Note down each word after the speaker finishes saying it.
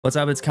What's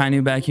up, it's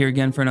Kainu back here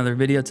again for another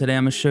video. Today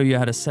I'm going to show you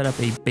how to set up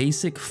a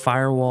basic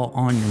firewall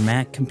on your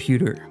Mac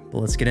computer, but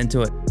let's get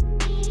into it.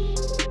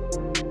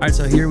 All right,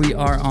 so here we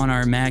are on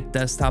our Mac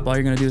desktop. All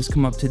you're going to do is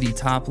come up to the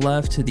top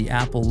left to the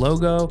Apple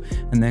logo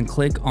and then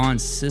click on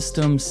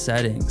System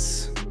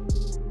Settings.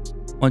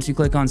 Once you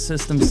click on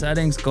System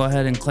Settings, go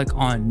ahead and click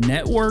on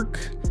Network,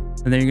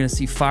 and then you're going to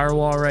see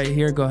Firewall right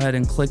here. Go ahead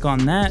and click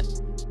on that,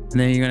 and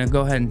then you're going to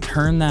go ahead and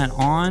turn that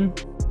on,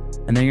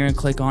 and then you're going to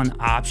click on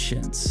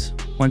Options.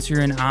 Once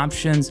you're in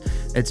Options,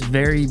 it's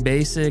very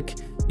basic.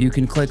 You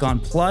can click on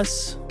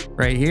plus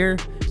right here,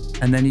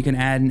 and then you can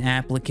add an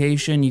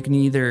application. You can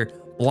either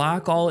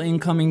block all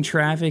incoming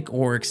traffic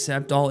or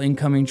accept all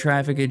incoming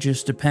traffic. It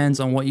just depends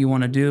on what you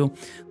want to do.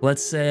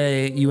 Let's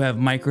say you have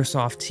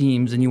Microsoft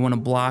Teams and you want to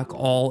block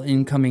all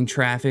incoming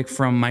traffic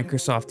from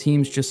Microsoft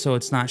Teams just so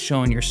it's not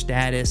showing your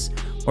status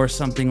or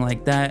something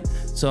like that.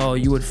 So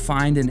you would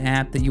find an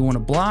app that you want to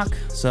block.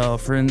 So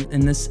for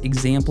in this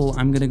example,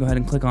 I'm going to go ahead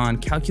and click on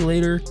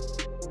Calculator.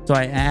 So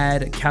I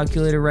add a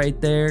calculator right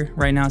there.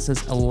 Right now it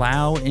says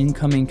allow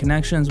incoming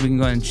connections. We can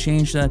go ahead and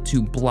change that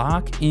to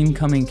block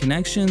incoming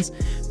connections.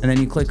 And then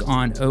you click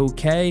on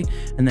OK.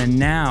 And then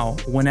now,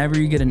 whenever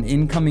you get an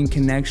incoming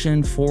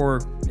connection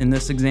for, in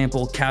this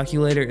example,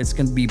 calculator, it's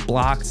going to be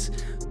blocked.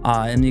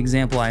 In the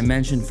example I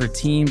mentioned for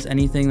Teams,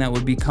 anything that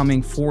would be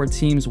coming for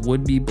Teams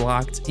would be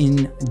blocked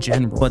in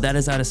general. But that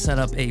is how to set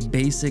up a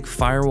basic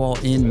firewall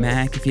in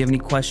Mac. If you have any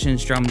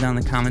questions, drop them down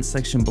in the comment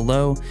section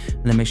below,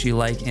 and then make sure you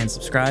like and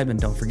subscribe, and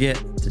don't forget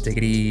to take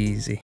it easy.